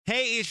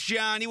Hey, it's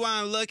John. You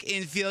want to look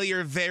and feel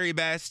your very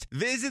best?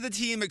 Visit the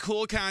team at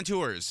Cool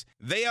Contours.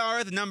 They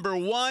are the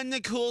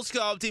 #1 cool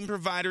sculpting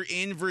provider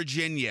in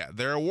Virginia.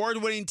 Their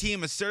award-winning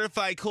team of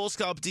certified cool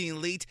sculpting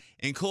elite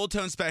and cool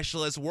tone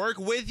specialists work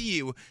with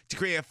you to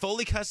create a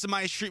fully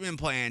customized treatment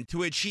plan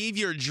to achieve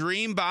your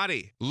dream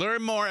body.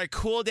 Learn more at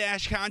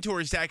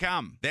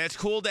cool-contours.com. That's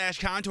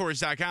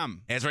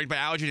cool-contours.com. As ranked by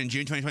Allergen in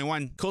June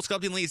 2021, Cool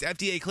Sculpting Elite is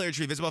FDA cleared to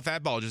treat visible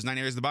fat bulges in 9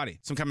 areas of the body.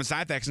 Some common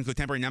side effects include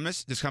temporary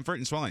numbness, discomfort,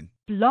 and swelling.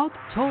 Blog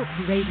Talk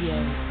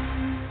Radio.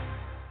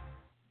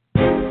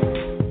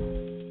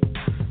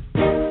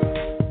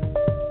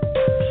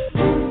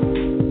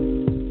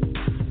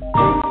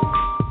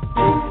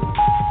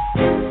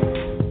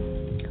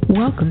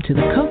 Welcome to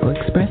the Cocoa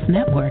Express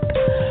Network.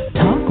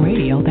 Talk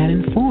radio that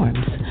informs.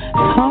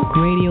 Talk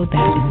radio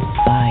that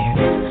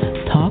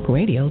inspires. Talk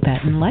radio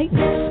that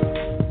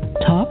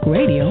enlightens. Talk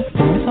radio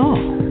for us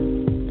all.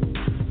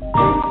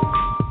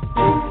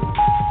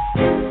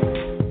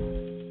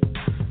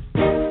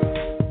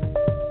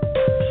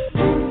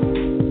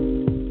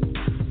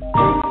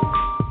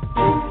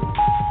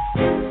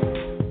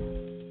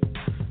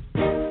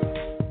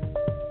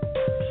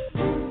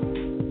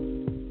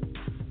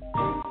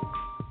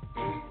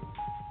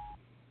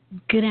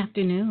 Good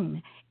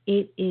afternoon.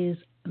 It is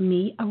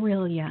me,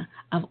 Aurelia,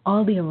 of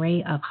all the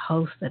array of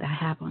hosts that I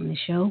have on the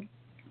show.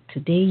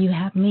 Today you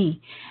have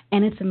me,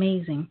 and it's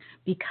amazing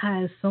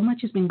because so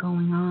much has been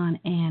going on,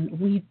 and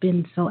we've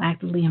been so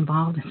actively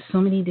involved in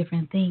so many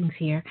different things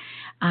here.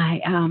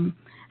 I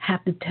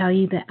have to tell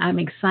you that I'm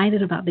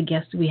excited about the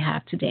guests we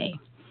have today.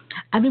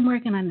 I've been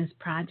working on this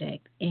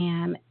project,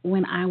 and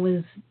when I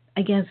was,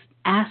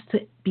 asked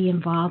to be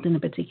involved in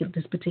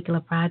this particular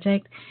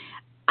project,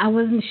 I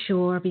wasn't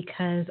sure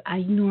because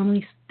I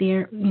normally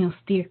steer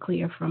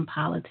clear from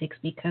politics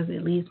because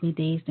it leaves me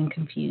dazed and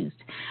confused.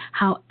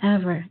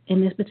 However,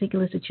 in this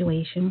particular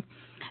situation,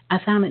 I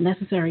found it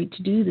necessary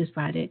to do this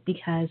project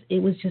because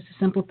it was just a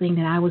simple thing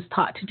that I was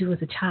taught to do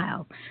as a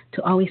child,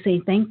 to always say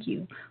thank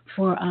you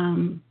for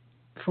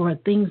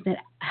things that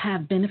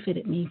have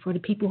benefited me, for the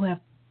people who have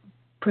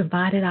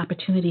provided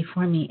opportunity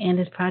for me. And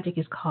this project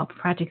is called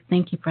Project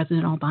Thank You,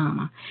 President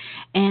Obama.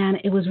 And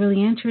it was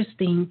really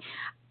interesting.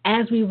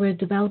 As we were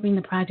developing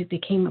the project, there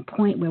came a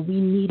point where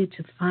we needed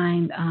to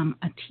find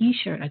a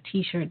T-shirt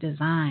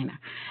designer.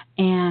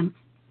 And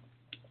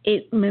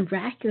it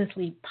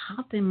miraculously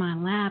popped in my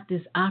lap,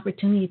 this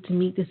opportunity to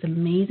meet this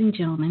amazing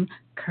gentleman,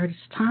 Curtis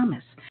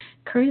Thomas.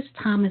 Curtis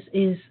Thomas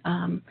is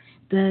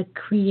the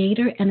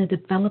creator and the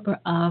developer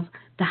of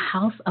the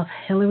House of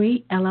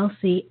Hillary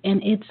LLC,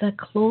 and it's a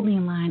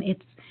clothing line.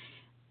 It's,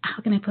 how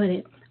can I put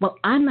it? Well,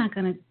 I'm not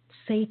going to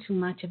say too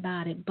much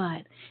about it,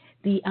 but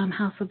the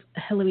House of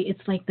Hillary,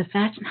 it's like the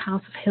fashion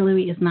House of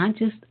Hillary is not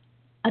just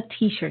a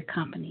T-shirt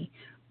company.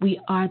 We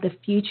are the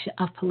future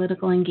of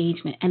political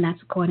engagement, and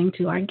that's according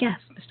to our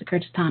guest, Mr.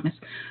 Curtis Thomas.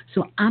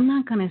 So I'm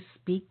not going to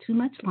speak too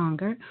much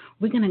longer.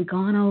 We're going to go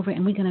on over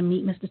and we're going to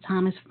meet Mr.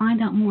 Thomas,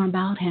 find out more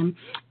about him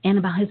and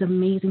about his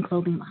amazing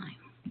clothing line.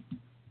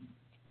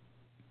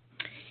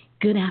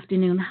 Good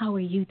afternoon. How are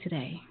you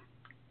today?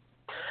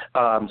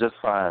 I'm just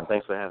fine.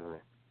 Thanks for having me.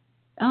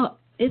 Oh,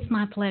 it's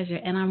my pleasure,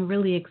 and I'm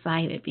really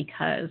excited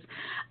because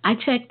I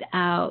checked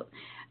out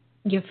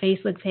your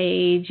Facebook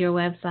page, your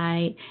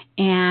website,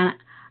 and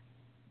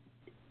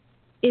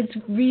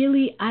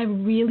I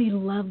really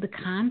love the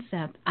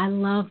concept. I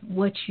love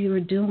what you're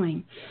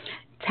doing.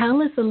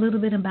 Tell us a little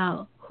bit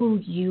about who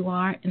you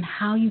are and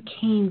how you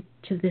came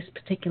to this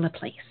particular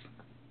place.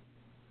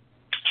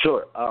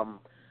 Sure.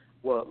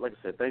 Well, like I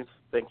said,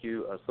 thank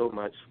you so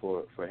much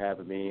for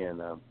having me,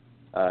 and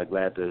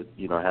glad to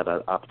have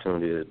the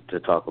opportunity to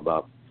talk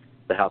about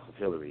the House of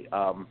Hillary.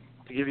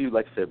 To give you,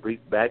 like I said, brief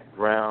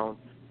background,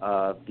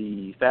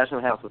 the Fashion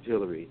House of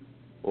Hillary,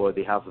 or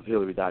the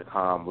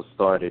houseofhillary.com, was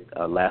started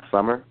last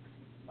summer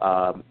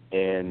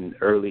in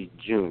early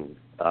June.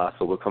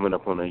 So we're coming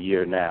up on a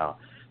year now.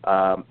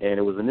 And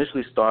it was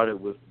initially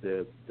started with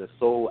the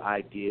sole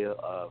idea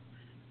of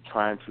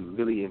trying to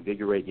really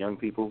invigorate young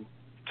people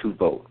to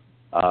vote,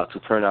 to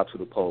turn out to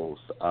the polls.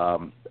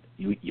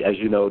 As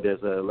you know,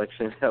 there's an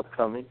election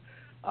upcoming.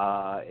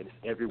 It's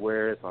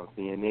everywhere. It's on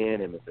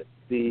CNN,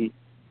 MSNBC.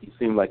 You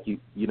seem like you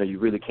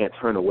really can't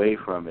turn away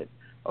from it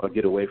or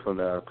get away from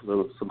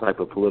some type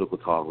of political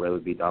talk, whether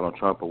it be Donald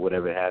Trump or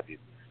whatever have you.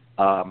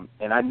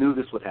 And I knew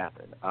this would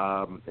happen.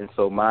 And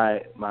so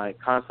my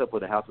concept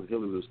of the House of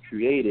Hillary was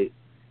created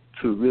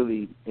to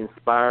really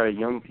inspire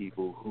young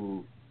people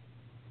who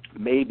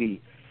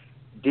maybe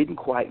didn't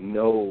quite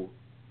know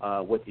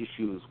what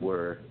issues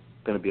were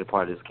going to be a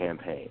part of this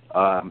campaign.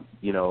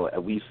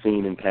 We've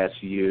seen in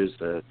past years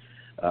the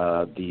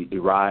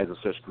rise of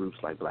such groups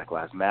like Black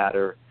Lives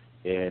Matter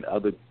and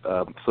other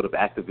sort of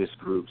activist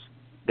groups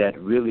that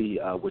really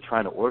were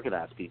trying to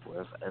organize people.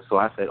 And so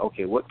I said,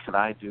 okay, what can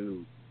I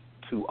do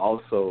to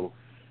also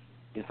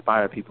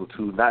inspire people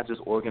to not just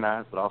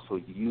organize, but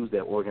also use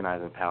their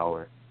organizing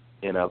power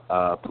in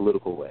a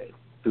political way,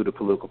 through the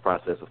political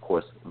process, of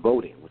course,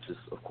 voting, which is,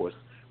 of course,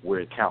 where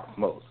it counts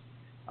most.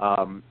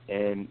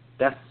 And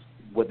that's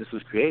what this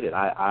was created.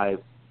 I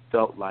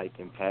felt like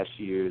in past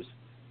years,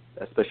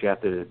 especially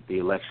after the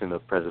election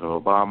of President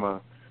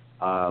Obama,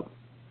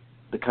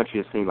 the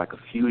country has seen like a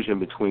fusion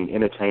between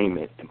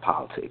entertainment and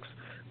politics,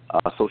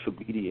 social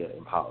media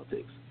and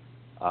politics.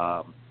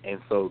 And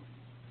so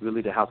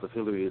really the House of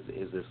Hillary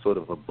is a sort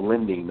of a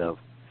blending of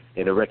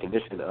and a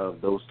recognition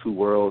of those two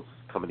worlds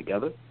coming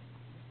together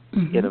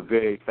in a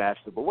very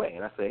fashionable way.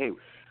 And I say, hey,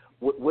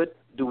 what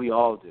do we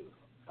all do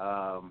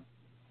on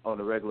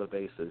a regular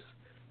basis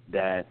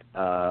that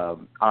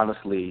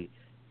honestly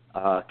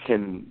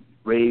can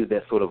raise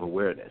that sort of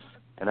awareness?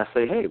 And I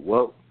say, hey,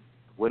 well,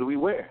 what do we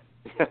wear?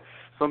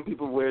 Some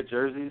people wear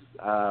jerseys.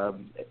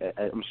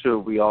 I'm sure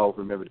we all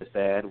remember this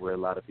ad where a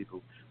lot of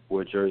people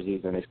wear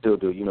jerseys and they still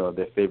do,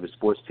 their favorite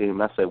sports team.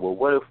 And I say, well,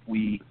 what if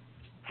we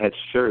had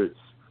shirts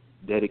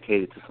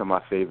dedicated to some of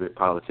our favorite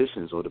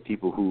politicians or the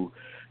people who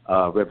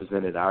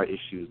represented our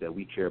issues that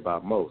we care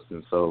about most?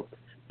 And so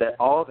that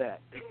all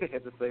that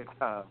at the same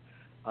time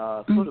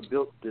sort of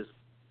built this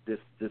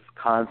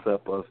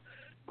concept of,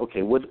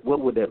 okay, what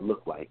would that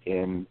look like?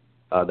 And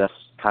that's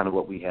kind of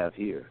what we have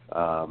here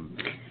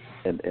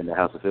in the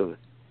House of Hillary.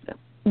 Yeah.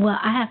 Well,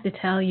 I have to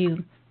tell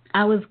you,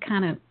 I was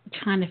kind of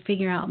trying to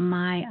figure out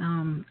my,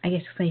 I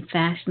guess you say,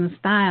 fashion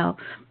style,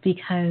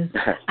 because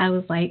I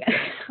was like,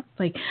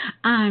 let's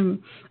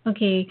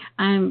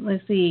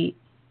see,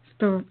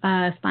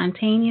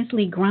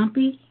 spontaneously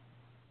grumpy.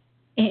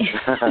 Okay.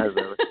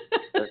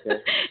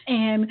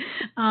 And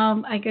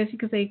I guess you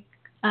could say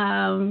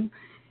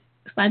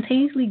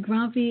spontaneously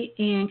grumpy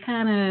and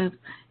kind of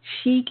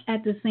chic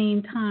at the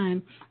same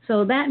time.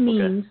 So that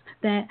means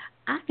that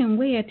I can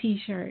wear a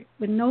T-shirt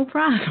with no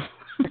problem.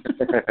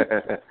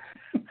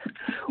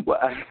 Well,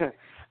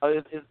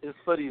 it's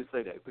funny you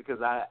say that,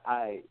 because I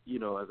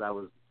as I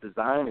was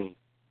designing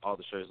all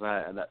the shirts,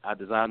 and I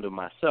designed them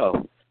myself,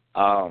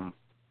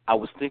 I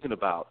was thinking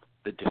about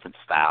the different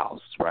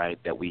styles, right,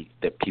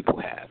 that people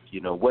have.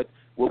 What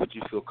would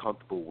you feel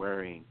comfortable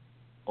wearing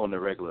on a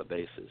regular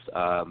basis?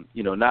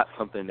 Not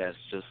something that's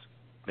just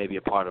maybe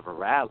a part of a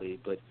rally,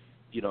 but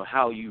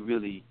how you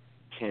really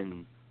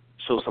can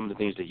show some of the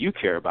things that you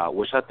care about,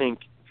 which I think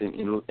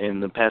in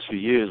the past few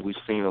years we've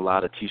seen a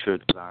lot of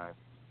T-shirt design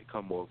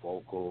become more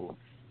vocal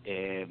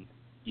and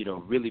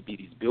really be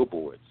these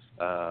billboards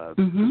to a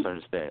certain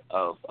extent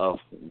of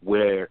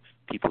where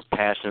people's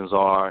passions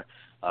are,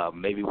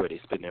 maybe where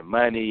they spend their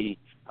money,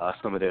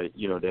 some of their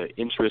their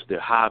interests, their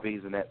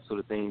hobbies, and that sort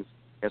of things.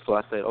 And so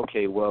I said,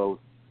 okay, well,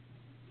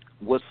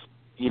 we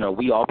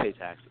all pay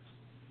taxes.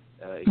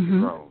 If you're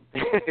grown,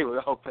 we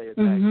all pay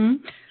taxes.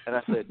 And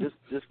I said,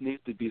 this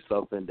needs to be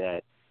something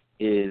that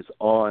is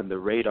on the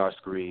radar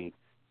screen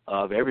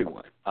of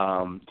everyone,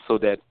 so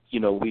that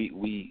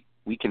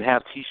we can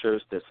have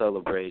T-shirts that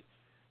celebrate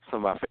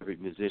some of our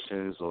favorite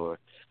musicians or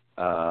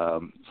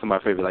some of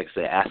our favorite, like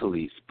I say,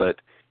 athletes.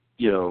 But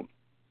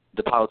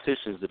the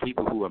politicians, the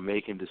people who are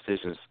making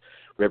decisions,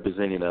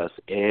 representing us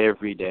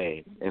every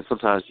day, and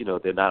sometimes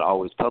they're not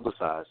always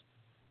publicized.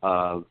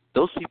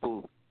 Those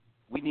people,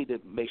 we need to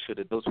make sure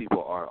that those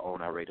people are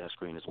on our radar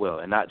screen as well,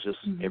 and not just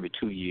every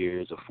 2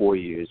 years or 4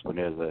 years when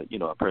there's a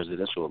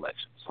presidential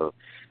election. So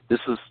this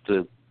is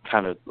to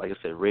kind of, like I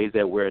said, raise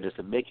that awareness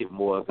and make it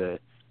more of a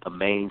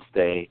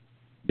mainstay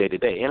day to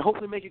day, and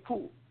hopefully make it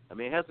cool. I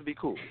mean, it has to be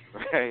cool,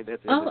 right?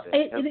 That's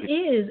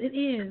it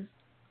is.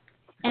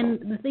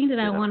 And the thing that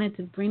I wanted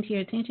to bring to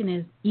your attention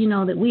is,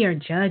 that we are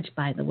judged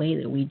by the way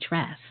that we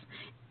dress,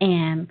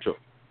 and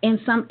in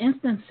some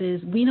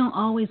instances, we don't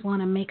always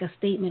want to make a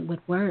statement with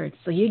words.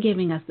 So you're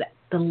giving us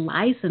the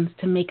license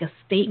to make a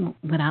statement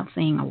without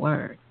saying a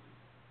word.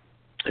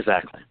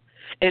 Exactly.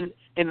 And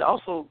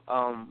also,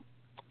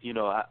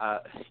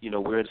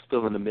 we're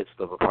still in the midst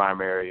of a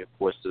primary. Of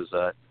course, there's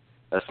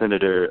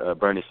Senator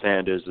Bernie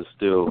Sanders is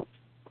still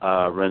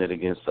running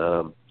against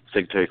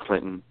Secretary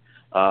Clinton.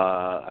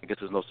 I guess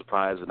there's no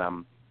surprise that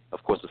I'm,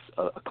 of course,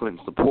 a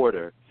Clinton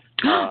supporter.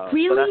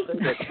 Really? But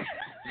I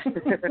say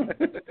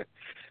that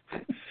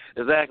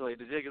exactly.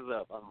 The jig is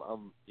up.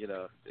 I'm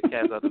the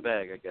cat's out the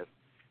bag, I guess.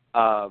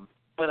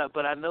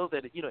 But I know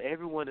that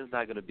everyone is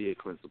not going to be a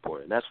Clinton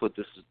supporter, and that's what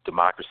this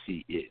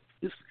democracy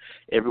is.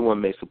 Everyone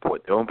may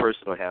support their own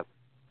person or have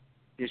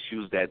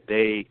issues that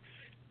they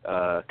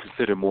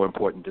consider more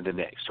important than the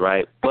next,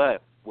 right?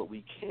 But what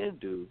we can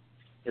do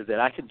is that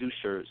I can do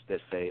shirts that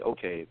say,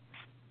 okay,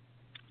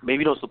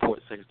 maybe don't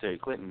support Secretary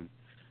Clinton,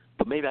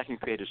 but maybe I can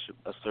create a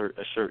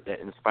shirt that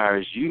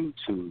inspires you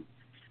to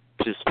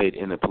participate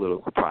in the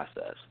political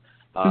process,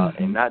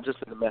 and not just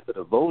in the method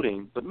of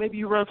voting, but maybe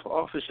you run for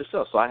office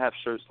yourself. So I have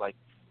shirts like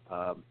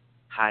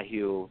high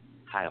heels,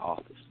 high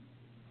office,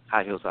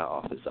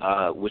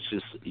 which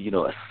is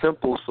a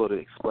simple sort of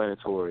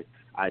explanatory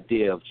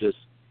idea of just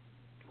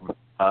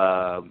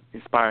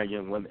inspiring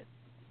young women,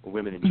 or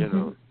women in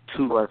general,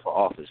 to run for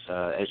office.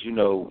 As you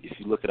know, if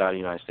you look at our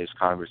United States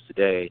Congress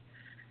today,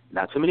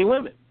 not too many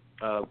women.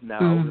 Now,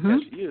 over the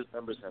past few years,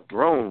 numbers have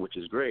grown, which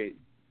is great,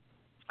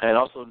 and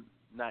also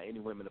not any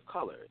women of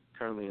color.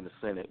 Currently in the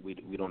Senate, we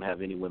don't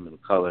have any women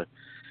of color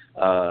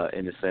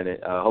in the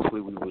Senate.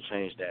 Hopefully we will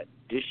change that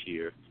this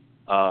year.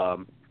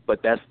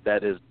 But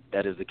that is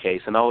the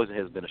case, and always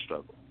has been a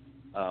struggle.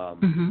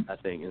 I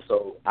think, and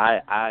so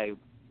I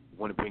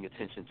want to bring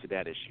attention to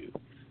that issue.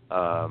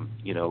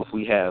 If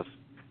we have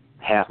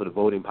half of the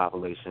voting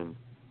population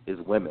is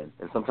women,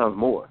 and sometimes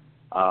more,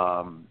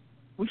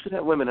 we should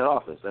have women in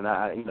office. And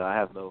I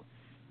have no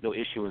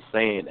issue in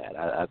saying that.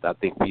 I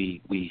think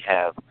we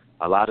have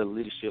a lot of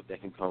leadership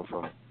that can come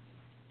from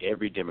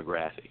every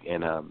demographic,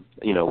 and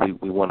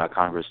we want our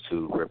Congress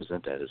to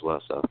represent that as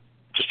well. So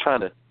just trying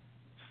to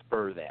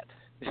spur that.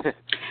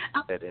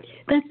 That's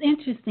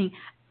interesting.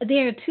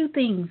 There are two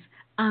things.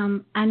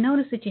 I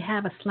noticed that you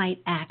have a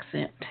slight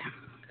accent.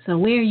 So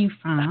where are you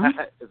from?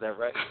 Is that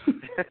right?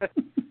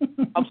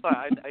 I'm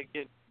sorry, I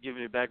can't give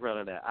you background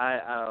on that.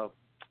 I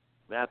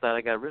thought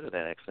I got rid of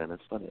that accent.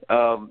 It's funny.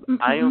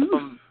 I am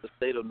from the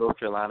state of North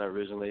Carolina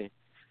originally,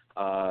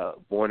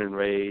 born and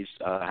raised.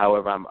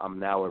 However, I'm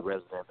now a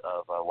resident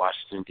of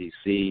Washington,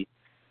 D.C.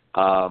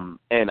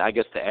 And I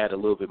guess to add a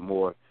little bit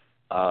more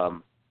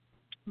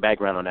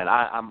background on that,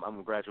 I'm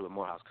a graduate of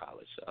Morehouse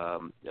College.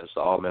 It's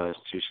an all-male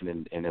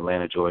institution in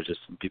Atlanta, Georgia.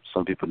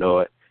 Some people know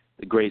it.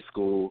 A great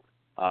school,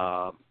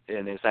 and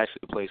it's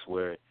actually a place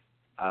where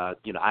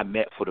I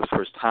met for the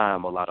first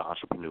time a lot of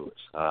entrepreneurs.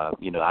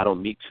 I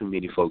don't meet too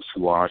many folks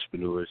who are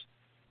entrepreneurs,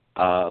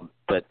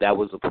 but that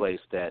was a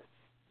place that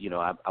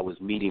I was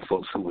meeting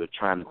folks who were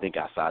trying to think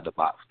outside the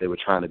box. They were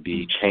trying to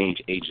be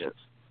change agents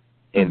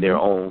in their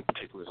own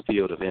particular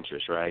field of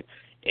interest, right?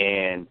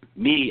 And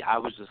me, I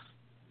was just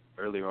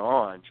earlier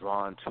on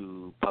drawn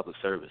to public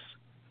service,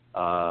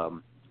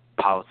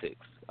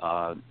 politics,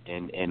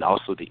 and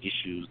also the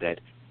issues that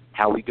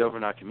how we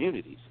govern our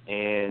communities.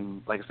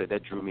 And like I said,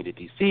 that drew me to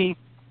D.C.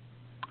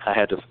 I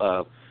had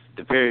the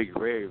very,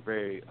 very,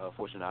 very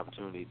fortunate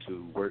opportunity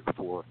to work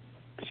for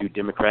a few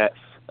Democrats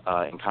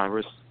in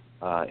Congress,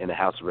 in the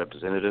House of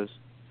Representatives.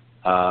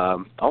 I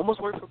almost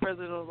worked for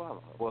President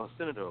Obama,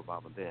 Senator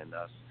Obama then,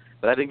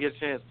 but I didn't get a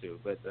chance to.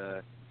 But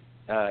I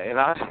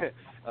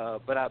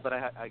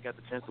got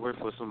the chance to work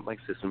for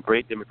some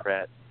great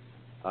Democrats,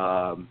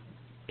 and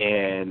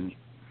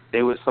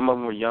some of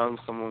them were young,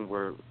 some of them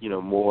were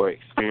more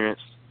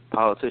experienced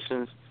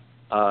politicians,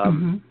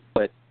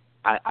 but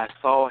I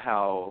saw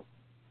how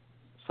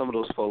some of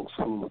those folks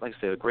who, like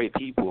I said, are great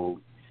people,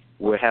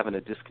 were having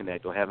a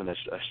disconnect or having a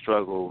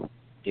struggle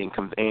in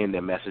conveying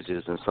their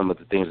messages and some of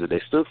the things that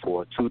they stood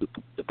for to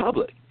the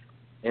public.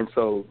 And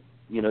so,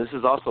 this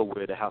is also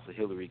where the House of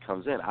Hillary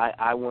comes in.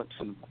 I want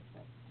to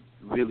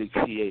really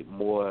create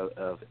more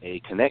of a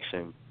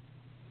connection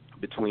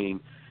between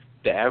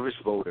the average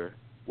voter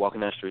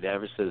walking down the street, the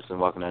average citizen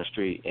walking down the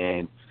street,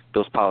 and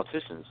those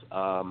politicians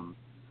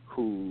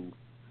who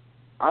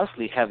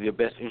honestly have your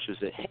best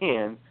interests at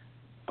hand,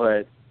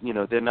 but,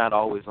 they're not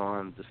always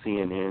on the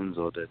CNNs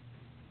or the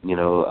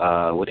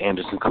with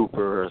Anderson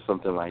Cooper or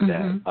something like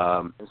that.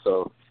 And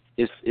so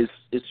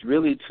it's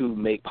really to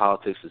make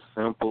politics as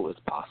simple as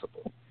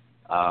possible.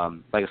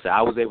 Like I said,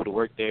 I was able to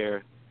work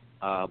there,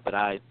 but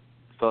I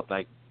felt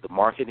like the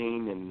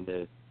marketing and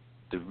the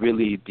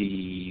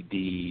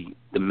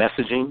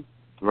messaging,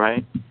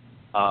 right?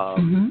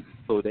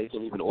 So they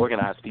can even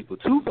organize people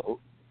to vote,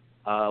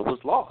 was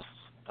lost.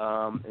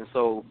 And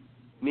so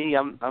me,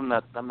 I'm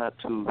not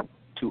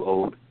too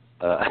old.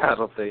 I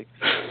don't think.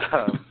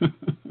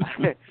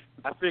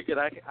 I figured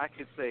I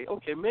could say,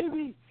 okay,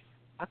 maybe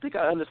I think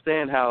I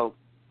understand how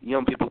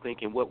young people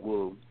think and what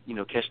will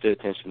catch their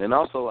attention, and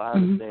also I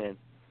understand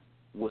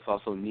what's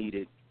also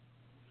needed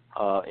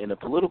in the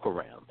political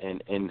realm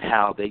and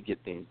how they get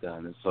things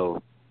done. And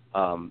so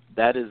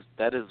that is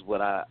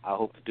what I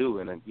hope to do.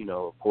 And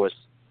of course,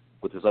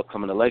 with this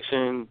upcoming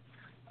election,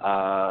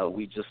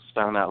 we just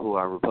found out who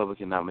our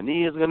Republican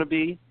nominee is going to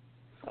be,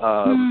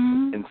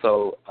 and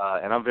so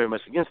and I'm very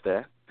much against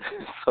that.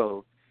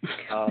 So.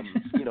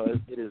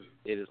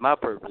 It is my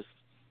purpose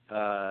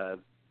to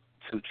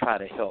try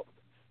to help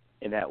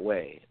in that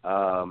way.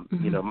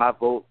 My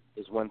vote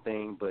is one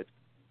thing, but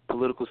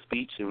political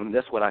speech, and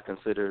that's what I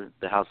consider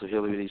the House of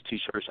Hillary, these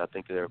T-shirts. I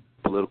think they're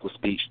political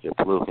speech, they're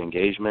political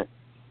engagement.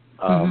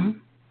 I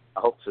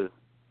hope to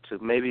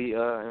maybe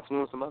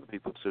influence some other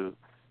people to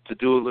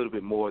do a little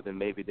bit more than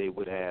maybe they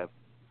would have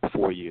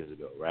 4 years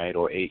ago, right,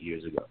 or 8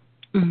 years ago.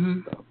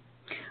 So.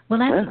 Well,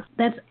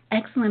 that's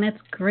excellent.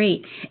 That's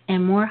great.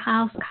 And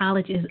Morehouse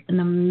College is an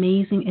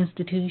amazing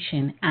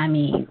institution. I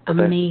mean,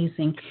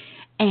 amazing.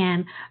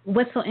 And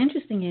what's so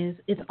interesting is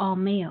it's all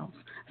males.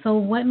 So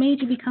what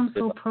made you become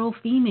so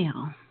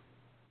pro-female?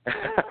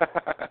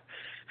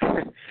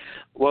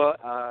 Well,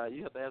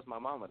 you have to ask my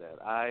mama that.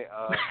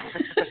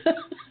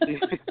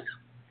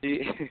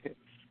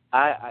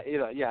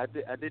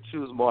 I did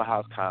choose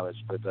Morehouse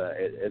College, but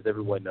as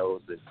everyone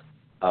knows, it's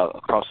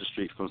across the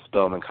street from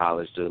Spelman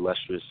College, the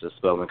illustrious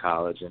Spelman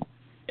College,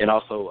 and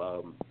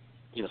also,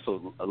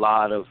 so a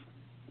lot of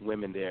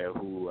women there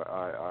who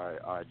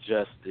are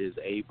just as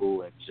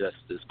able and just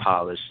as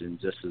polished and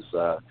just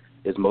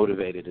as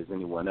motivated as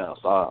anyone else.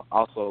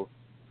 Also,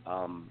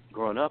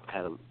 growing up,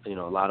 had a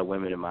lot of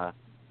women in my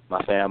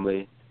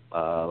family, a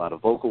lot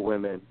of vocal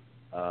women,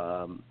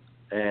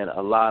 and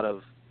a lot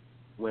of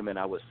women,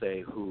 I would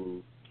say,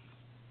 who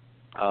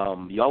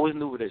you always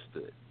knew where they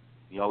stood.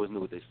 You always knew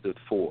what they stood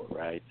for,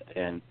 right?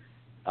 And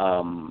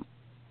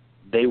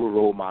they were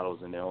role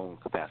models in their own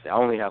capacity. I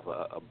only have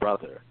a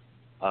brother,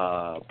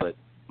 but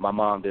my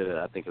mom did,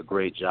 I think, a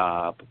great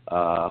job.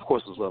 Of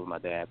course, as well as my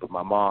dad, but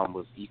my mom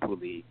was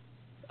equally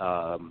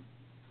a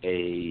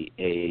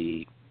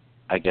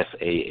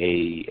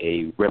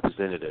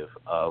representative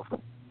of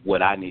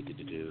what I needed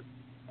to do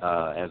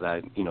as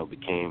I,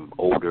 became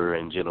older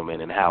and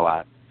gentleman, and how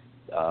I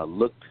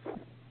looked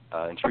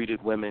and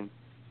treated women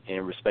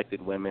and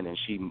respected women, and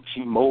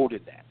she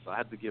molded that. So I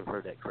have to give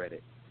her that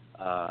credit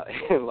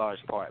in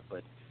large part.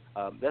 But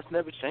that's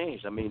never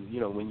changed. I mean,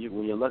 when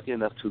you're lucky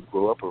enough to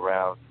grow up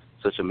around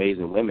such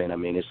amazing women, I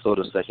mean, it's sort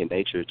of second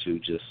nature to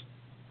just,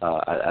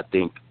 I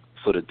think,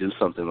 sort of do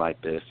something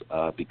like this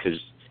because,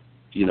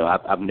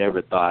 I've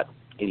never thought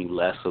any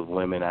less of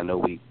women. I know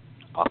we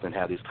often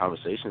have these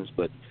conversations,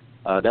 but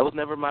that was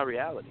never my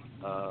reality.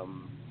 That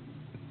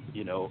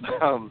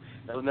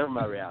was never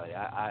my reality.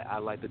 I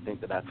like to think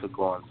that I took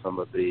on some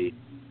of the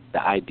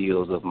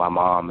ideals of my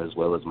mom as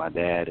well as my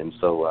dad, and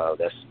so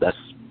that's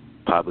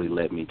probably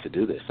led me to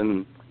do this.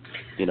 And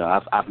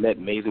I've met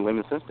amazing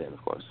women since then,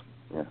 of course.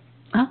 Yeah.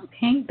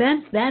 Okay,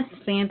 that's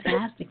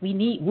fantastic. We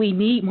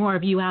need more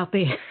of you out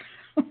there.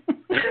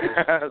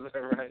 Is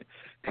that right?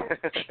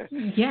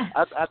 Yeah.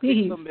 I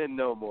think some men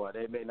know more.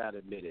 They may not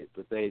admit it,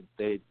 but they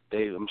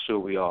I'm sure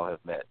we all have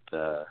met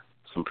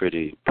some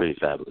pretty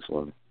fabulous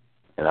women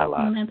in our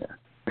lives.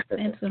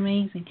 That's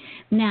amazing.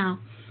 Now,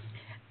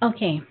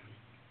 okay,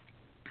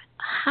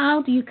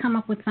 how do you come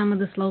up with some of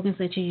the slogans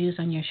that you use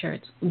on your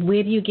shirts?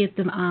 Where do you get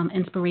the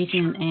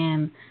inspiration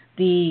and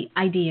the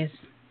ideas?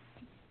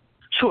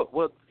 Sure.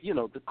 Well,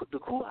 the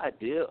cool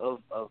idea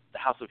of the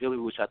House of Hillary,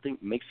 which I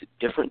think makes it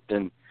different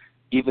than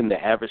even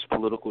the average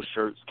political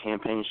shirts,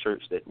 campaign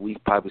shirts that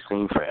we've probably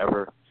seen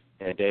forever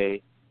and a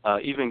day,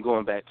 even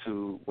going back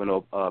to when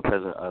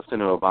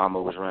Senator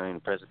Obama was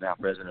running, now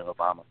President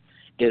Obama,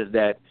 is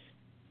that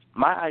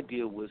my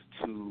idea was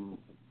to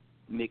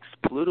mix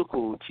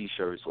political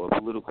T-shirts or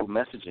political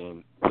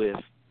messaging with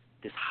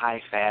this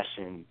high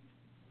fashion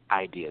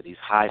idea, these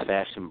high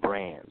fashion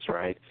brands,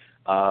 right?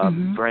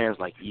 Brands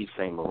like Yves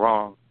Saint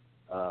Laurent,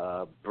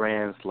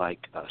 brands like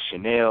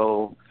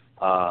Chanel,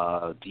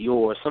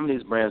 Dior, some of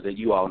these brands that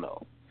you all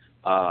know,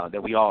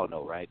 that we all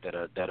know, right?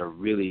 That are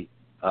really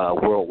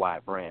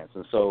worldwide brands.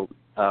 And so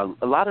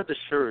a lot of the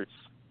shirts,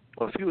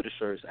 or a few of the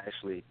shirts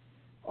actually,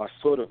 are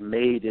sort of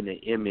made in the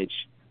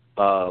image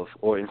of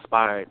or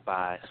inspired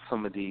by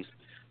some of these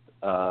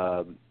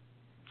high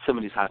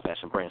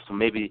fashion brands. So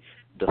maybe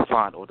the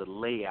font or the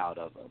layout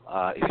of them.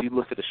 If you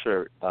look at the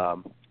shirt,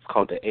 it's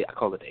called I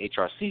call it the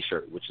HRC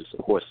shirt, which is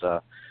of course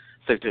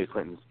Secretary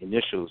Clinton's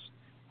initials.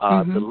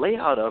 The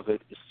layout of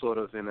it is sort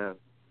of in a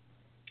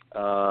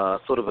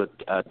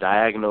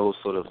diagonal,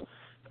 sort of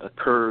a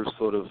curved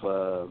sort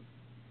of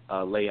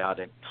layout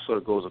that sort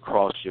of goes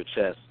across your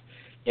chest,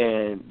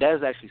 and that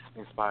is actually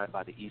inspired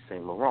by the Yves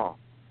Saint Laurent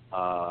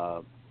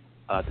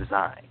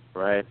design,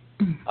 right?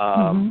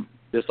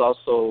 There's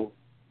also,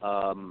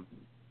 some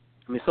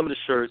of the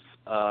shirts,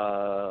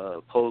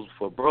 Pose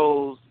for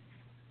Bros,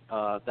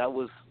 that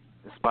was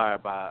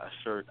inspired by a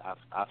shirt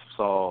I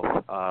saw,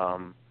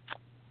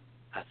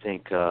 I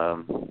think,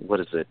 what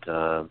is it?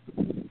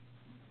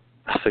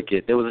 I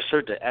forget. There was a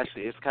shirt that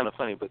actually, it's kind of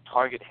funny, but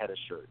Target had a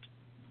shirt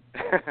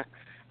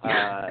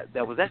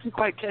that was actually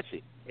quite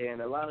catchy.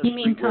 And a lot of you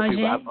mean Target?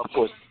 Of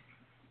course,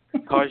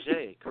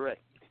 Target,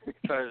 correct.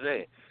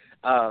 Target.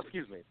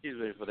 Excuse me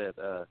for that.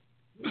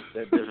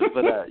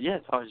 But yeah,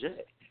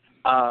 Target.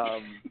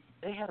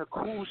 They had a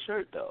cool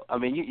shirt though. I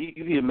mean,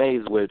 you'd be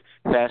amazed where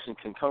fashion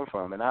can come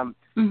from. And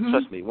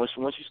trust me, once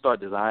you start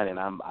designing,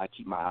 I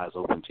keep my eyes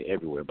open to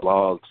everywhere,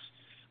 blogs,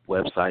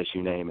 websites,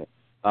 you name it.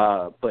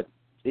 But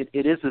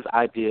it is this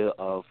idea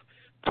of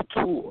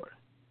couture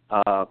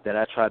that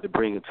I tried to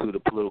bring into the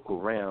political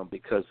realm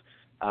because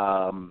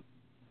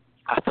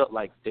I felt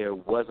like there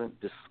wasn't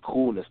this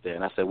coolness there.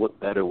 And I said, what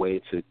better way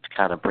to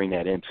kind of bring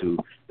that into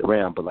the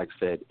realm? But like I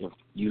said,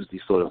 use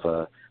these sort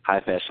of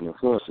high fashion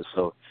influences.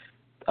 So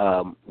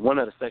one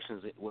of the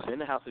sections within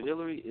the House of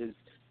Hillary is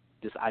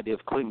this idea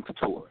of clean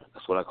couture.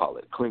 That's what I call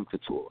it, clean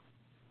couture.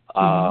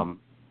 And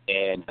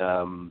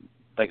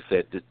like I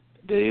said,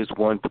 there is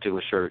one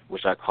particular shirt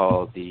which I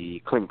call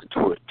the clean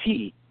couture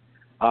tee,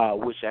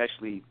 which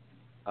actually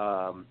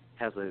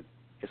has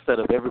instead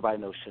of everybody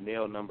knows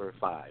Chanel number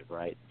 5,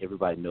 right?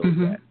 Everybody knows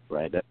that,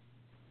 right? That's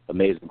an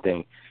amazing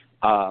thing.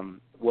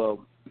 Well,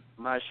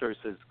 my shirt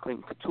says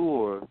clean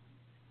couture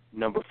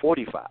number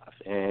 45,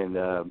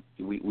 and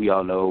we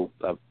all know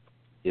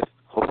if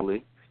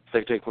hopefully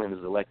Secretary Clinton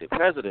is elected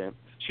president,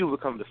 she will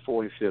become the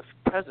 45th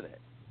president.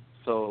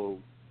 So,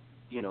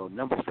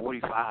 number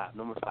 45,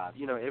 number 5,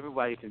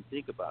 everybody can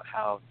think about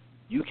how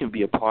you can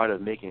be a part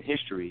of making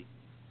history,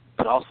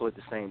 but also at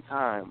the same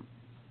time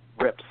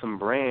rep some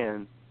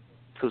brand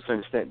to a certain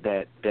extent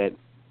that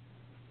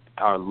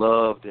are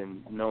loved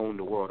and known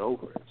the world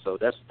over. So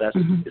that's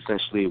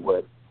essentially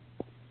what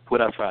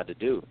I tried to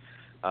do.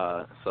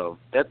 So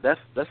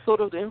that's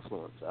sort of the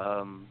influence.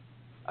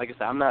 Like I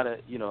said, I'm not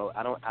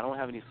I don't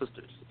have any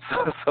sisters,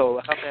 so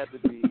I've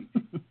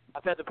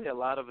had to pay a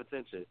lot of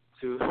attention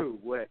to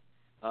what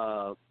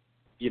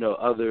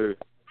other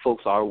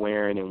folks are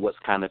wearing and what's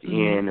kind of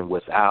in and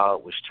what's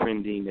out, what's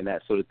trending and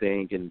that sort of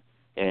thing.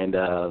 And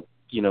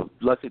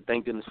luckily,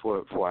 thank goodness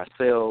for our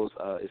sales,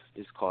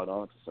 it's caught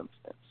on to some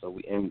extent. So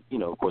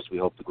of course, we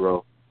hope to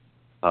grow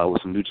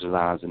with some new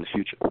designs in the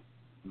future.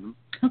 Mm-hmm.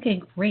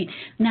 Okay, great.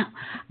 Now,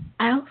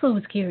 I also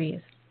was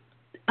curious.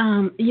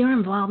 Your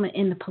involvement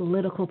in the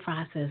political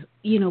process.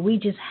 We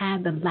just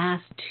had the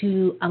last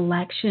 2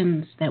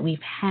 elections that we've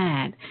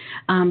had.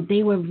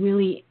 They were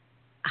really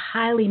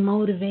highly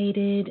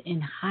motivated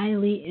and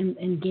highly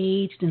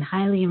engaged and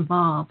highly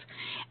involved.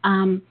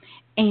 And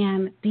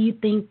do you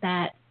think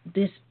that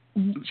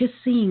just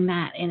seeing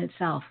that in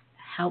itself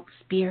helped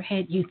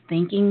spearhead you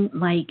thinking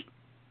like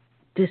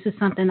this is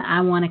something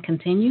I want to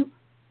continue?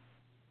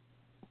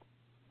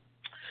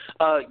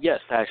 Yes,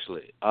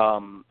 actually.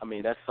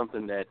 That's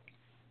something that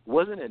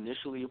wasn't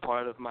initially a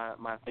part of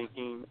my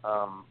thinking.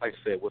 Like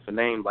I said, with a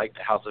name like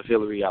the House of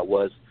Hillary, I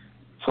was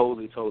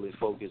totally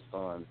focused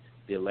on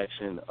the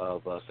election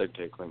of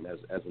Secretary Clinton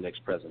as the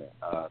next president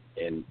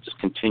and just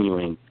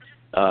continuing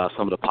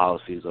some of the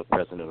policies of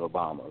President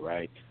Obama,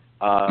 right?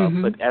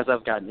 But as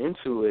I've gotten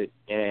into it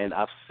and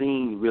I've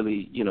seen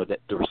really, that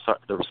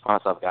the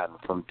response I've gotten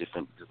from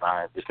different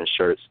designs, different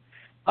shirts,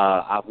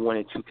 I've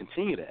wanted to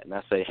continue that. And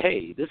I say,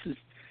 hey, this is,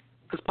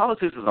 because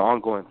politics is an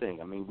ongoing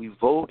thing. I mean, we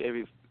vote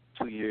every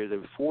 2 years,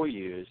 every 4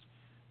 years,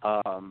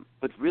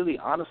 but really,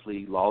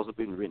 honestly, laws are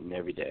being written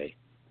every day.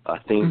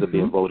 Things are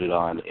being voted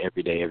on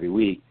every day, every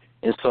week.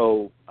 And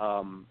so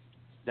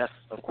that's,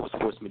 of course,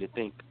 forced me to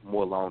think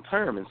more long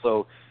term. And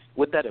so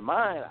with that in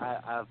mind,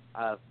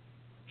 I've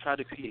tried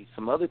to create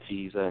some other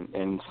tees,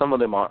 and some of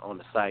them aren't on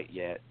the site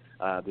yet.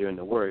 They're in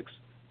the works.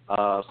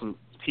 Some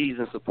tees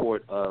in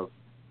support of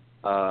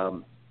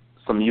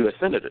some U.S.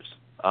 senators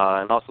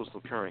and also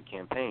some current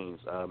campaigns.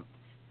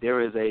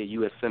 There is a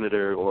U.S.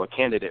 senator or a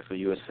candidate for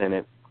U.S.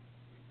 Senate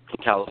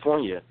in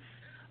California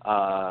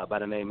by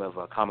the name of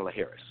Kamala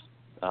Harris.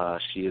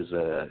 She is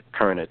a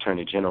current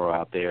attorney general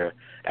out there,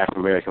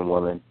 African-American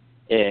woman.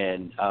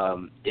 And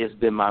it's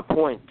been my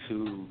point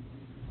to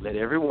let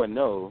everyone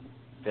know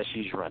that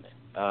she's running.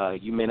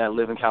 You may not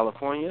live in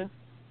California,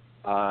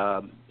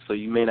 so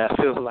you may not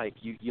feel like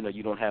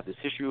you don't have this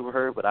history with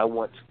her, but I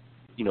want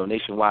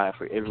nationwide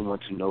for everyone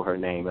to know her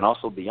name and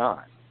also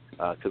beyond,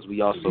 because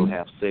we also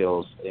have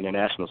sales,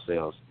 international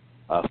sales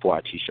for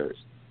our T-shirts.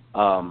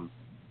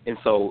 And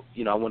so,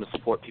 I want to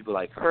support people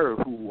like her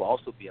who will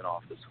also be in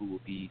office, who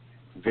will be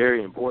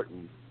very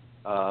important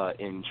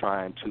in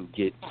trying to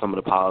get some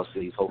of the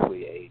policies,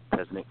 hopefully a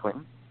President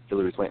Clinton,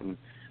 Hillary Clinton,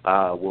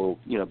 will,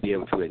 be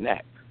able to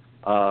enact.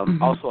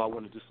 Also, I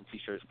want to do some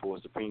T-shirts for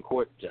Supreme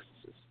Court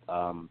justices.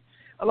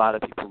 A lot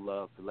of people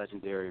love the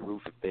legendary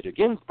Ruth Bader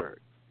Ginsburg,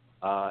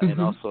 and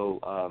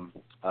also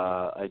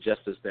a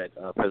justice that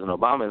President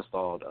Obama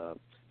installed,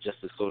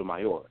 Justice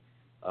Sotomayor,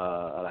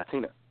 a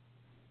Latina,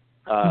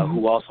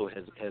 who also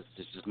has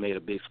just made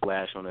a big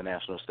splash on the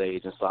national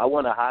stage. And so I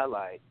want to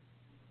highlight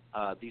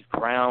these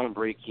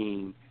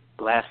groundbreaking,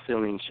 glass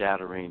ceiling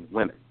shattering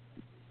women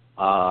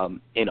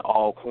in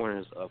all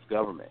corners of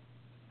government,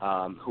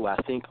 who I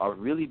think are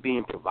really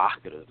being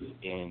provocative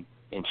in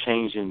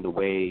changing the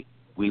way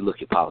we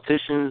look at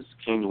politicians,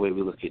 changing the way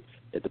we look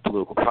at the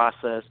political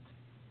process.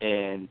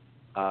 And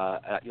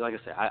like I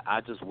said,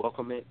 I just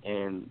welcome it.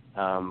 And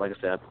like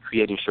I said, I'm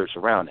creating shirts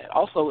around that.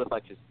 Also, if I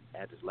could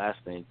add this last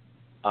thing,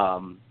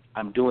 I'm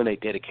doing a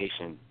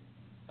dedication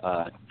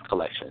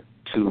collection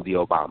to the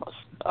Obamas.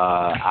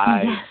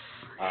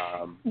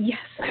 Yes.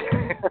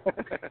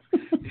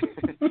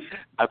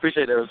 I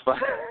appreciate that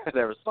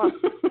response.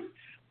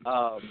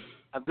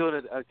 I'm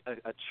doing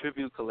a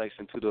tribute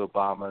collection to the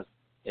Obamas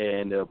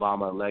and the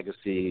Obama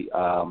legacy,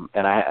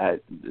 and I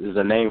there's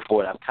a name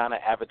for it. I've kind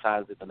of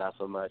advertised it, but not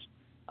so much,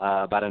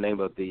 by the name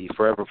of the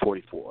Forever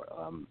 44.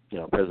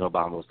 President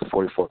Obama was the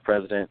 44th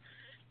president,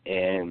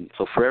 and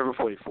so Forever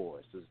 44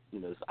 is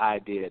this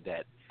idea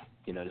that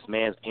this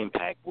man's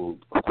impact will,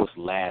 of course,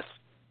 last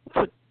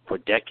for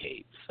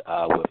decades,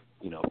 with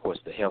of course,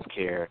 the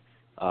healthcare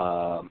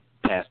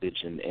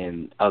passage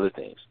and other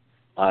things,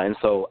 and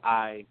so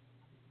I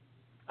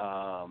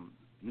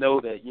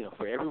know that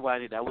for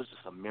everybody that was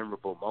just a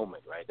memorable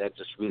moment, right? That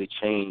just really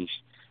changed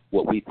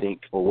what we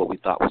think or what we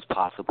thought was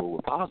possible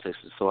with politics.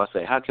 So I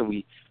say, how can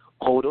we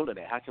hold on to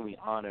that? How can we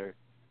honor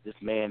this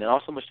man and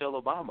also Michelle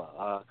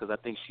Obama? Because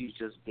I think she's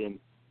just been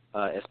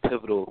as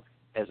pivotal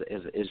as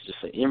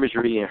just an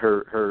imagery and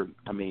her.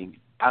 I mean,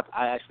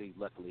 I actually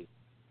luckily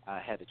I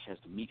had the chance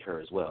to meet her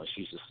as well.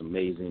 She's just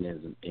amazing as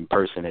in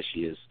person as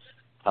she is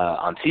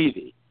on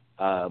TV.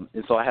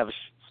 And so I have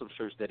some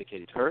shirts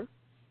dedicated to her,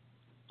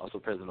 also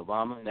President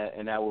Obama,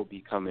 and that will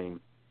be coming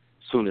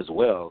soon as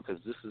well,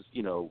 because this is,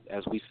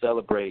 as we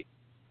celebrate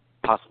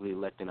possibly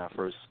electing our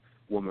first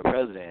woman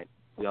president,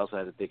 we also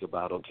have to think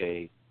about,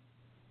 okay,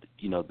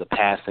 the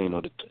passing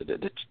or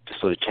the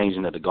sort of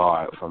changing of the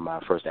guard from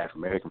our first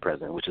African American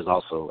president, which is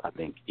also, I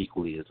think,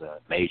 equally as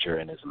major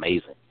and as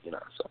amazing.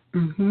 So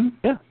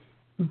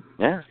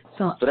yeah.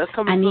 So that's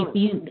coming. I need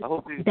soon.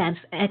 you. That's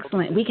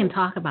excellent. We can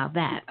talk about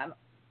that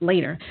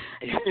later.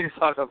 You can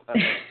talk about that.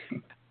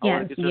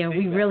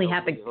 We really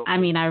have to. I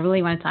mean, I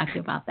really want to talk to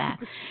you about that,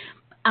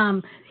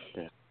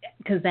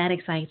 because that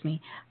excites me.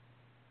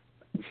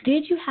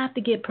 Did you have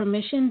to get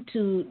permission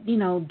to,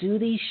 do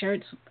these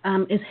shirts?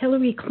 Is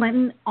Hillary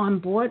Clinton on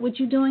board with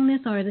you doing this,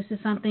 or this is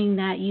something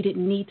that you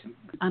didn't need to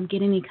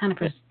get any kind of,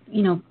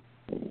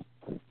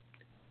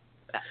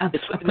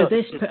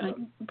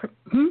 position?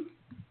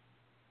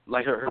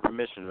 Like her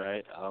permission,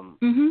 right?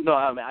 No,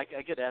 I mean, I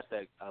get asked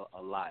that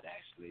a lot,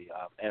 actually,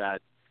 and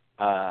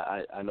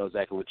I know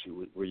exactly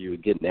where you were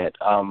getting at.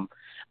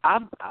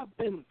 I've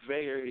been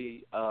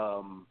very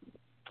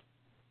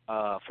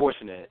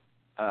fortunate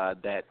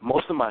that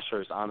most of my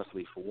shirts,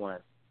 honestly, for one,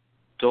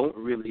 don't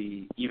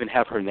really even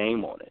have her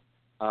name on it.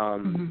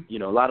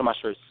 A lot of my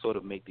shirts sort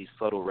of make these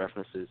subtle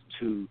references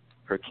to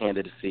her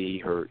candidacy,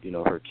 her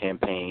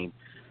campaign,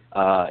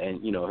 and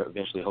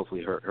eventually,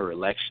 hopefully, her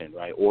election,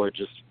 right, or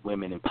just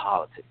women in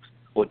politics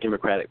or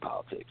Democratic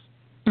politics.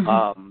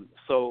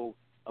 So,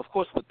 of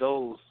course, with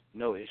those,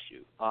 no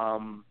issue.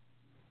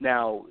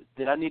 Now,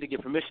 did I need to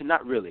get permission?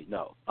 Not really,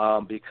 no,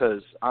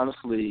 because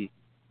honestly,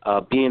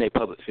 being a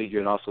public figure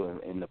and also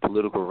in the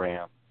political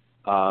realm,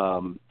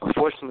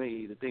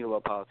 unfortunately, the thing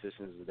about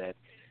politicians is that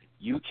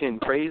you can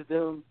praise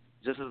them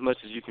just as much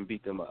as you can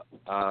beat them up.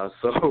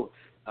 So,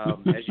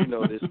 as you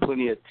know, there's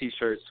plenty of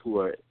T-shirts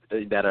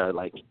that are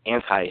like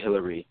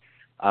anti-Hillary,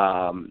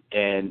 and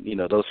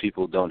those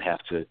people don't have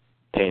to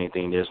pay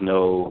anything. There's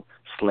no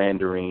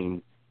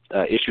slandering,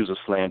 issues of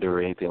slander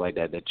or anything like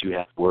that you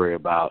have to worry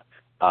about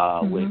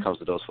when it comes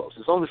to those folks.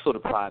 It's only sort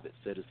of private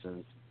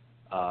citizens,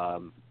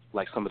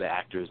 like some of the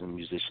actors and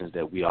musicians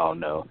that we all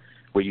know,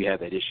 where you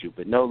have that issue.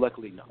 But no,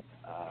 luckily, no.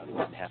 I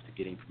didn't have to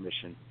get any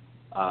permission.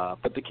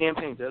 But the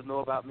campaign does know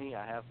about me.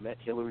 I have met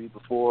Hillary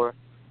before.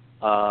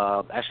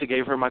 Actually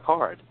gave her my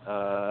card.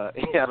 I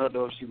don't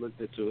know if she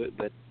looked into it,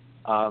 but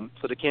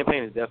so the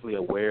campaign is definitely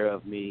aware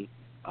of me.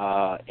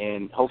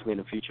 And hopefully in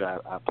the future,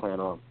 I plan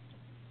on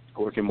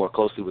working more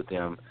closely with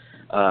them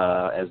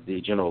as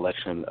the general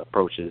election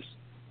approaches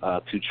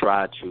to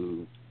try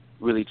to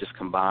really just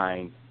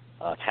combine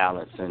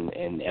talents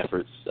and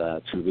efforts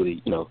to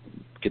really,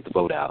 get the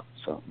vote out.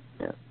 So,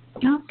 yeah.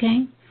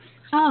 Okay.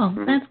 Oh,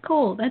 that's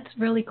cool. That's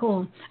really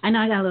cool. I know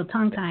I got a little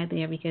tongue-tied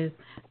there because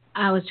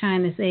I was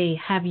trying to say,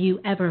 have you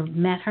ever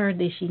met her?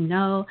 Did she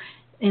know?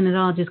 And it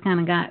all just kind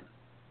of got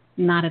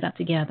knotted up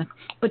together.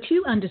 But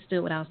you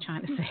understood what I was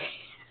trying to say.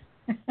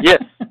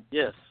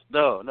 Yes.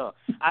 No.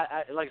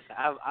 I like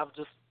I said, I'm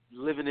just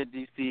living in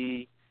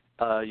D.C.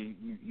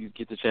 You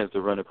get the chance to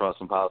run across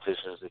some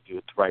politicians if you're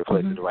at the right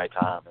place at the right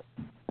time.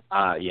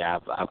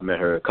 I've met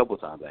her a couple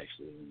of times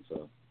actually, and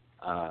so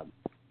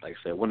like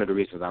I said, one of the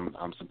reasons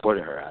I'm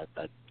supporting her,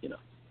 I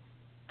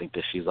think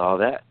that she's all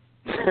that.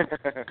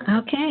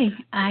 Okay,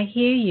 I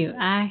hear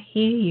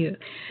you.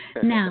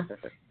 Now,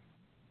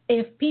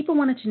 if people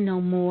wanted to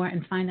know more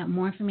and find out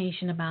more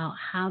information about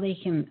how they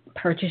can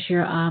purchase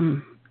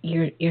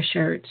your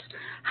shirts,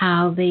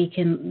 how they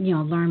can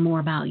learn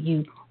more about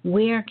you,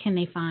 where can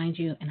they find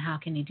you, and how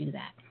can they do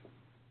that?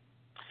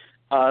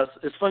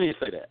 It's funny you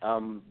say that.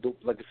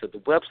 Like I said, the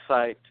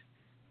website.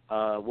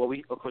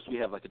 We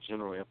have like a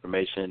general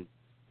information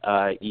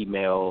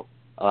email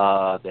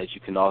that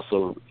you can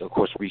also, of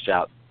course, reach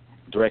out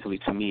directly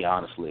to me.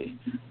 Honestly,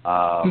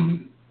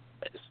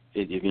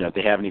 if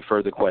they have any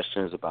further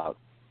questions about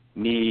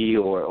me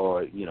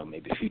or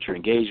maybe future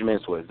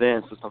engagements or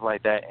events or stuff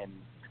like that, and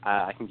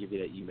I can give you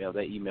that email.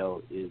 That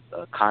email is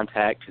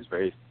contact. It's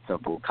very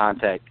simple.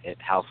 Contact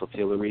at House of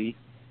Hillary,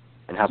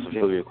 and House of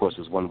Hillary, of course,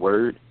 is one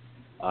word.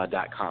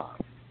 .com,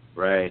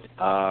 right?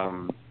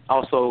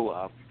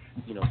 Also,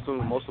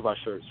 soon most of our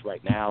shirts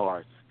right now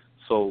are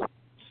sold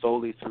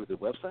solely through the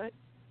website,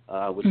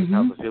 which is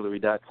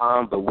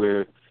houseofhillary.com. But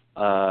we're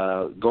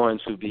going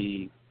to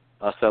be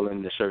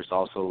selling the shirts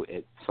also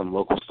at some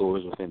local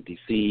stores within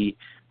DC,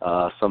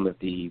 some of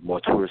the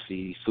more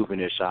touristy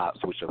souvenir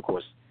shops, which of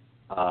course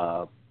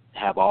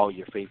have all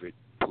your favorite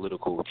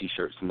political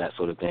T-shirts and that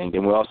sort of thing.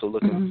 And we're also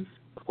looking,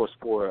 of course,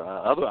 for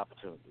other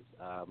opportunities.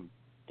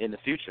 In the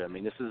future. I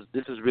mean, this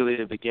is really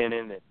the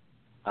beginning,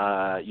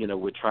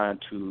 and we're trying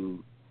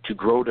to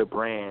grow the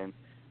brand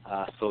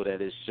so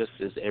that it's just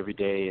as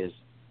everyday as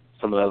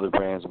some of the other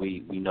brands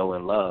we know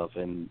and love,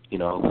 and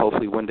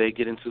hopefully one day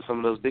get into some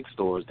of those big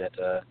stores that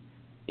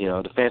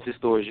the fancy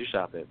stores you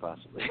shop at,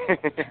 possibly.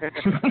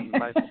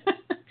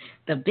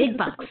 The big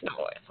box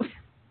stores.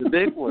 The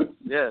big ones,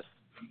 yes,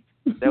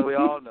 that we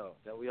all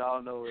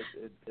know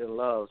and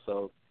love.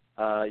 So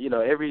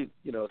every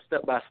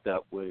step by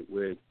step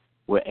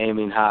we're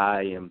aiming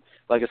high, and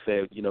like I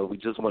said, we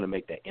just want to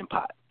make that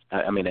impact.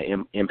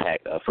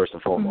 Impact first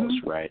and foremost,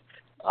 right?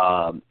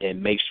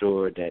 And make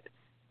sure that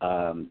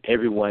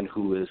everyone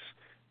who is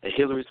a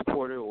Hillary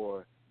supporter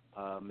or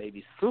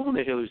maybe soon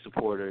a Hillary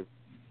supporter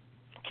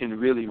can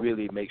really,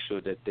 really make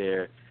sure that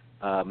they're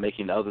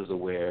making others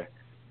aware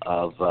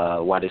of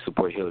why they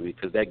support Hillary,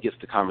 because that gets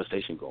the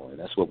conversation going.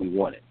 That's what we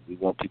wanted. We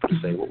want people to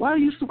say, well, why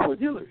do you support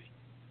Hillary?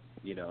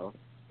 You know,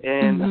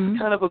 and that's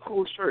kind of a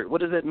cool shirt.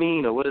 What does that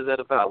mean, or what is that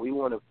about? We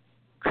want to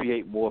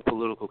create more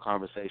political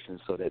conversations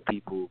so that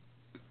people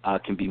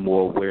can be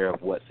more aware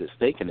of what's at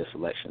stake in this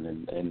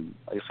election. And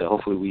like I said,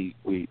 hopefully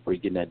we're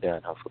getting that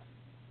done, hopefully.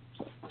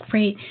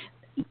 Great.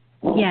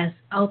 Yes,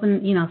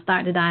 open,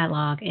 start the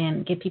dialogue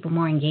and get people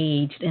more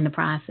engaged in the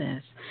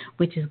process,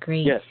 which is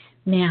great. Yes.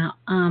 Now,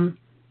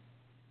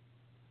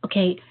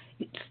 okay,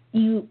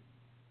 you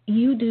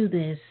do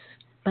this,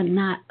 but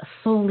not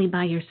solely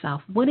by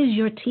yourself. What is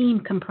your team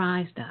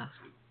comprised of?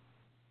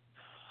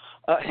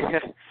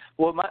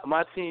 Well,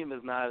 my team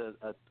is not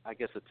I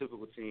guess a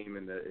typical team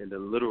in the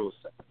literal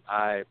sense.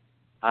 I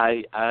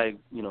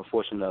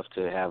fortunate enough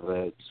to have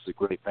just a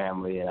great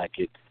family, and I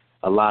get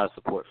a lot of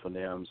support from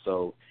them.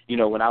 So,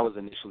 when I was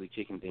initially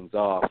kicking things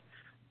off,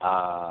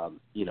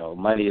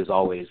 money is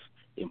always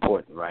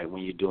important, right,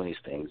 when you're doing these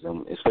things.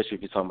 And especially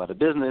if you're talking about a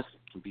business,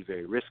 it can be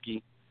very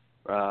risky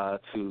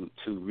to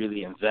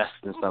really invest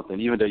in something,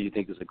 even though you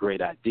think it's a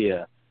great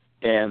idea.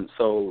 And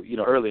so,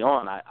 early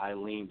on, I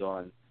leaned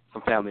on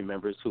some family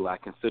members who I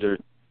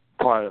considered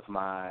part of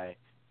my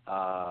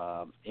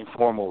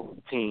informal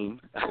team.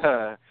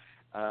 So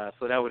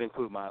that would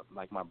include my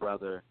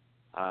brother,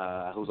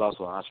 who's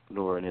also an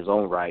entrepreneur in his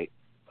own right,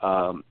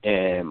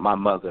 and my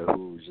mother,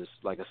 who's just,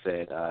 like I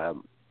said,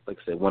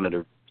 one of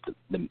the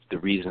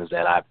reasons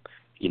that I,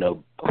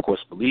 of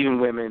course, believe in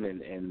women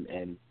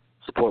and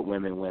support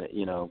women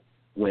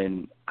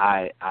when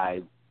I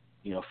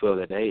feel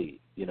that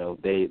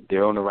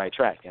they're on the right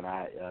track, and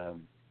I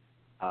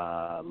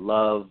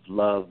love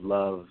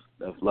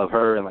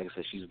her, and like I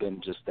said, she's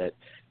been just that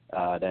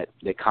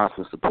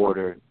constant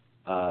supporter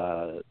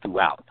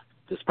throughout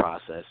this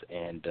process,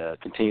 and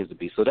continues to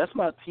be. So that's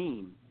my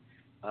team.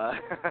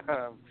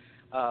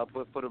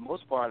 But for the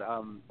most part,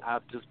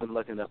 I've just been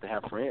lucky enough to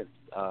have friends.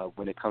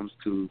 When it comes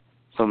to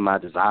some of my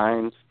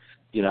designs,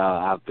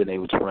 I've been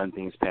able to run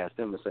things past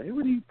them and say, hey,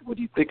 what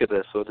do you think of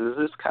this? So does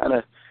this kind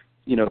of,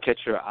 catch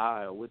your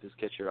eye, or would this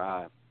catch your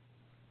eye?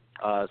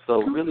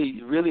 So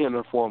really, really an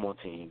informal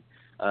team.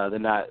 They're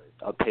not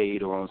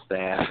paid or on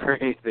staff or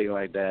anything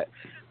like that.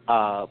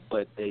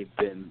 But they've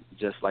been,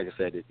 just like I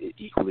said,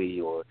 equally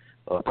or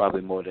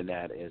probably more than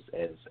that, as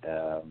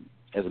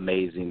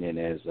amazing and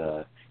as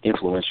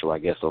influential, I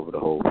guess, over the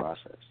whole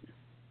process.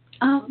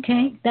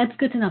 Okay, that's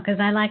good to know, because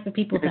I like for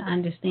people to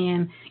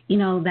understand,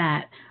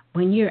 that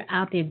when you're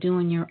out there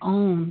doing your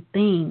own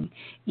thing,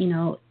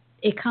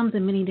 it comes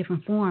in many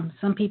different forms.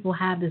 Some people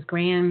have this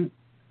grand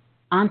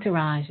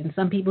entourage, and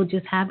some people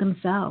just have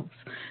themselves.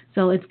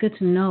 So it's good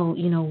to know,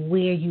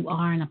 where you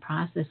are in the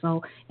process.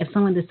 So if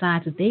someone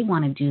decides that they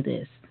want to do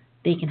this,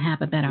 they can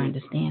have a better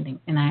understanding.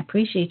 And I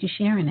appreciate you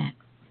sharing that.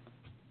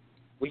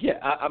 Well, yeah,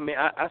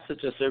 I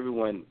suggest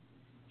everyone,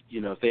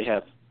 if they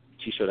have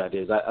T-shirt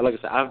ideas. Like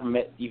I said, I've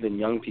met even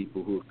young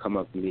people who have come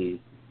up to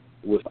me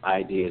with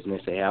ideas, and they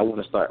say, hey, I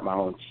want to start my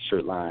own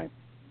T-shirt line.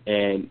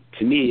 And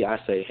to me, I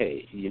say,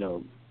 hey,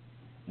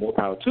 more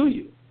power to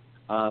you.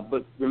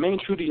 But remain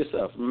true to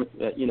yourself.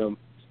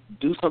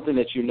 Do something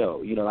that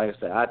like I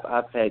said,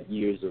 I've had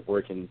years of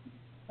working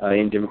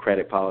in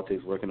Democratic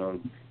politics, working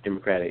on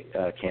Democratic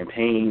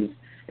campaigns,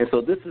 and so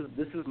this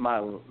is my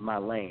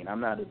lane. I'm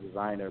not a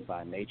designer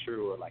by nature,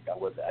 or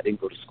I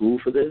didn't go to school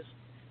for this,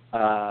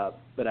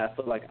 but I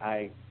feel like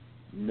I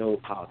know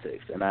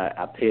politics, and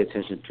I pay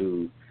attention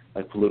to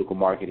political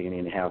marketing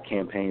and how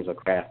campaigns are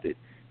crafted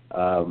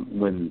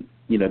when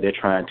they're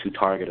trying to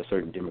target a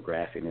certain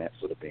demographic and that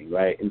sort of thing,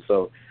 right? And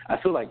so I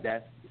feel like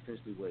that's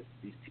essentially what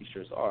these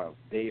T-shirts are.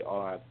 They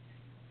are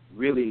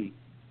really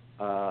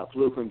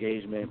political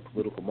engagement,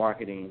 political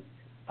marketing,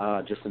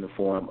 just in the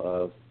form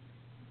of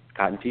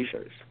cotton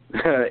T-shirts.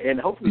 And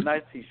hopefully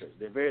nice T-shirts.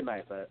 They're very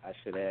nice, I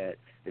should add.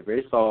 They're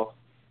very soft.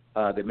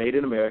 They're made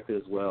in America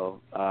as well.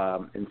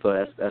 And so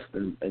that was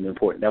an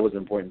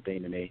important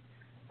thing to me.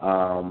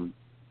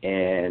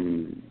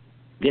 And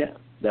yeah,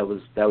 that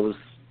was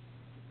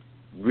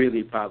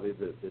really probably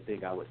the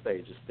thing I would say.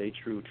 Just stay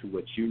true to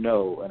what you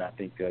know, and I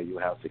think you'll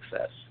have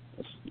success.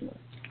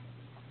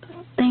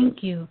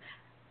 Thank you.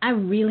 I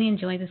really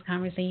enjoyed this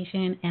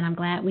conversation, and I'm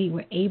glad we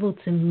were able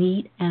to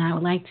meet. And I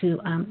would like to,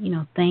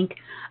 thank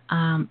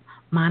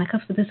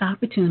Monica for this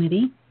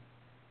opportunity.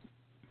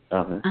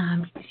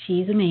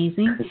 She's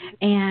amazing.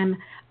 And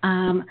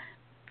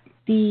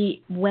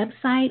the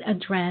website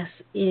address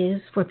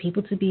is for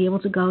people to be able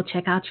to go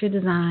check out your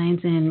designs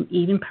and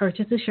even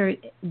purchase a shirt.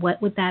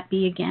 What would that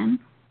be again?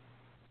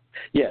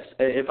 Yes,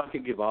 if I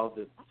could give all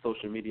the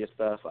social media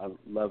stuff, I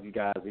love you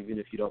guys. Even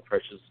if you don't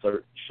purchase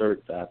a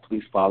shirt,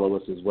 please follow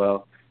us as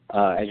well.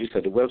 As you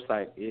said, the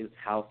website is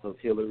House of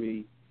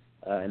Hillary,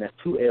 and that's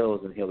 2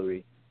 L's in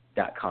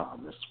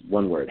Hillary.com. That's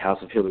one word,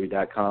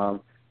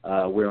 houseofhillary.com.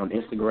 We're on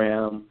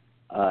Instagram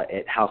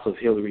at House of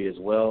Hillary as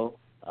well.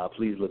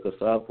 Please look us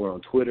up. We're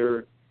on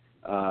Twitter.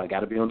 Got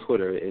to be on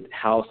Twitter. It's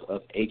House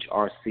of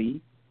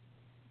HRC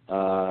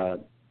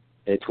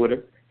at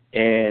Twitter.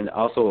 and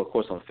also, of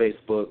course, on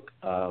Facebook,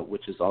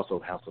 which is also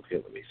House of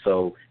Hillary.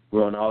 So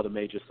we're on all the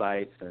major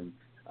sites, and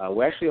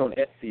we're actually on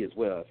Etsy as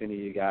well. If any of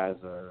you guys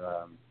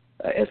are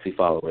Etsy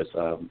followers,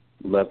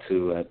 love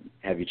to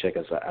have you check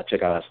us out. I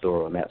check out our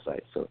store on that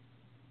site. So,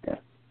 yeah,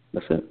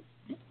 that's it.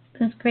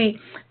 That's great.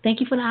 Thank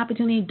you for the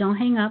opportunity. Don't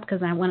hang up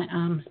because I want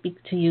to speak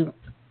to you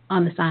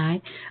on the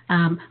side.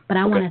 But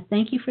I want to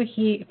thank you for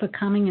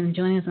coming and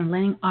joining us and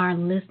letting our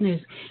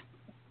listeners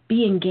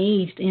be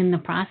engaged in the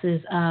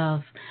process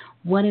of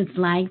what it's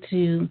like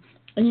to,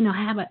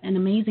 have an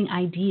amazing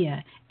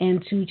idea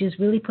and to just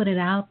really put it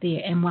out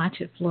there and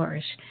watch it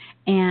flourish.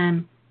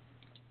 And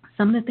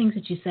some of the things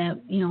that you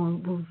said,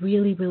 were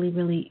really, really,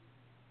 really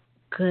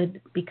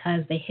good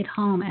because they hit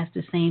home as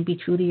to saying, be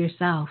true to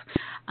yourself.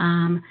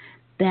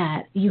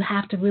 That you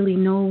have to really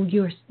know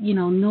your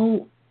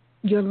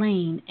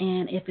lane,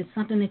 and if it's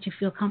something that you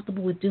feel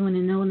comfortable with doing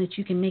and knowing that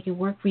you can make it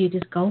work for you,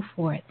 just go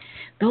for it.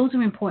 Those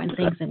are important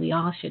things that we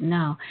all should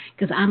know,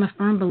 because I'm a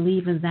firm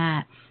believer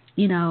that,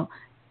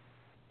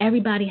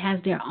 everybody has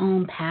their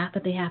own path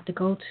that they have to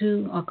go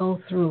to or go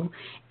through,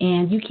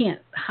 and you can't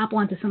hop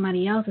onto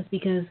somebody else's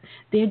because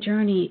their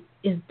journey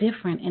is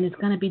different, and it's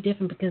going to be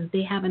different because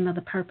they have another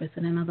purpose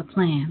and another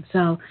plan.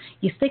 So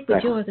you stick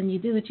with yours and you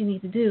do what you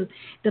need to do.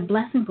 The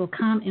blessings will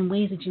come in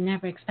ways that you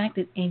never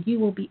expected, and you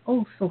will be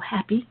so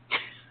happy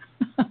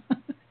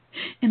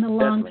in the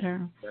long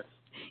term.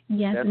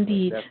 Yes,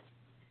 indeed. Definitely.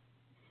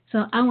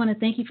 So I want to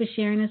thank you for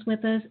sharing this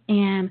with us,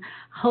 and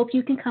hope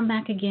you can come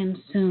back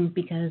again soon,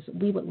 because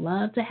we would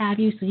love to have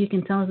you so you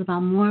can tell us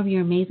about more of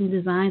your amazing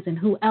designs and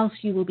who else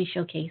you will be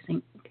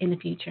showcasing in the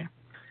future.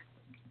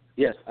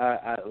 Yes,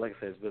 I like I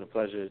said, it's been a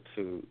pleasure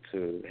to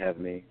have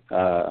me.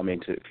 For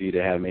you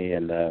to have me,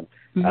 and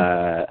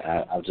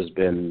I've just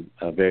been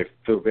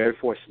feel very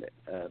fortunate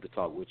to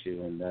talk with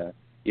you, and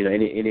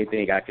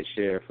anything I could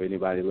share for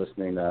anybody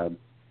listening, I'm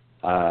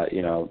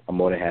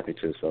more than happy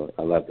to. So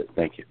I loved it.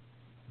 Thank you.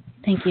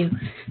 Thank you.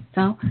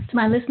 So to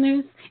my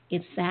listeners,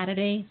 it's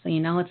Saturday, so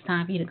it's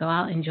time for you to go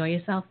out, enjoy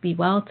yourself, be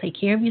well, take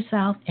care of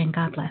yourself, and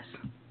God bless.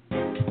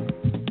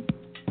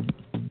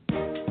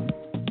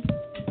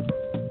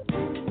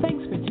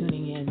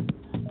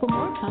 For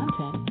more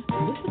content,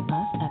 visit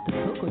us at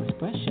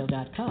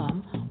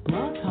thecocoexpressshow.com